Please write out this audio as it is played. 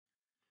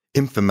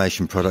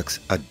Information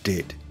products are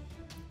dead.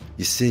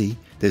 You see,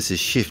 there's a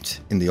shift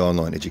in the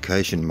online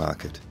education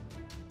market.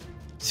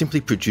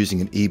 Simply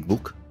producing an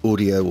ebook,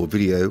 audio or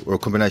video, or a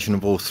combination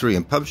of all three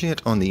and publishing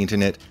it on the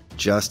internet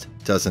just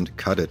doesn't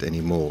cut it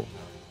anymore.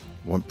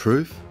 Want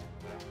proof?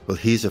 Well,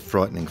 here's a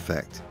frightening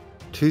fact.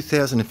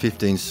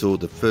 2015 saw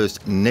the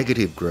first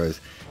negative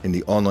growth in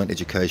the online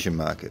education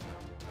market.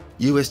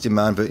 US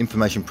demand for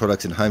information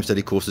products and home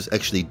study courses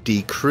actually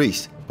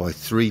decreased by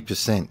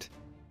 3%.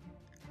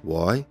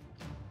 Why?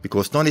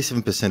 Because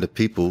 97% of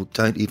people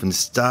don't even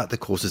start the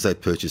courses they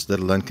purchase, let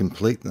alone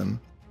complete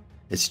them.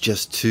 It's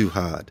just too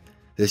hard.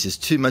 There's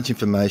just too much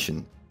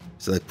information.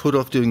 So they put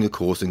off doing the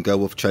course and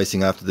go off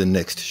chasing after the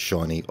next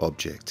shiny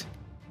object.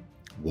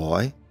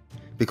 Why?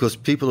 Because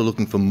people are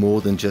looking for more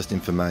than just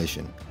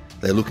information.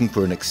 They're looking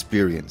for an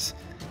experience.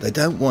 They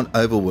don't want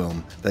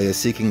overwhelm. They are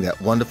seeking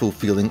that wonderful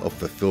feeling of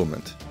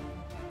fulfillment.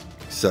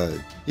 So,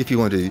 if you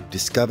want to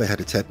discover how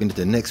to tap into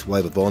the next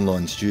wave of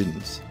online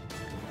students,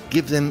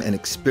 give them an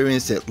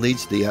experience that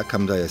leads to the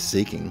outcome they are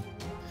seeking,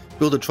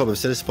 build a tribe of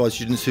satisfied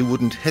students who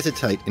wouldn't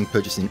hesitate in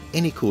purchasing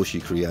any course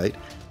you create,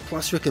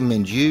 plus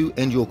recommend you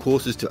and your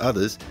courses to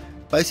others,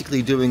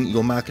 basically doing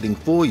your marketing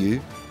for you,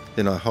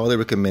 then I highly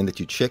recommend that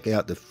you check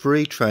out the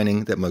free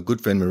training that my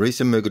good friend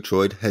Marisa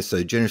Murgatroyd has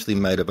so generously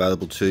made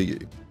available to you.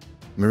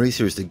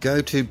 Marisa is the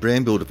go-to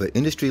brand builder for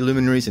industry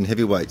luminaries and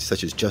heavyweights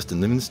such as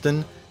Justin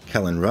Livingston,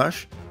 Callan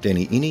Rush,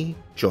 Danny Inney,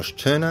 Josh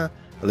Turner,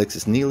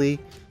 Alexis Neely,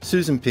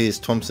 Susan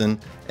Pearce-Thompson,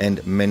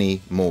 and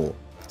many more.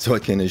 So I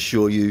can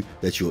assure you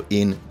that you're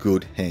in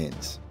good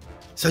hands.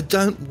 So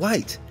don't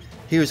wait.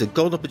 Here is a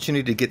golden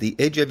opportunity to get the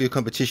edge over your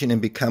competition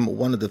and become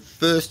one of the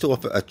first to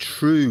offer a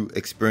true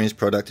experience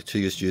product to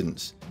your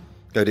students.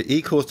 Go to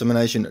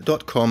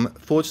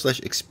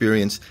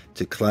ecoursedomination.com/experience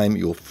to claim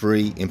your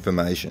free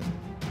information.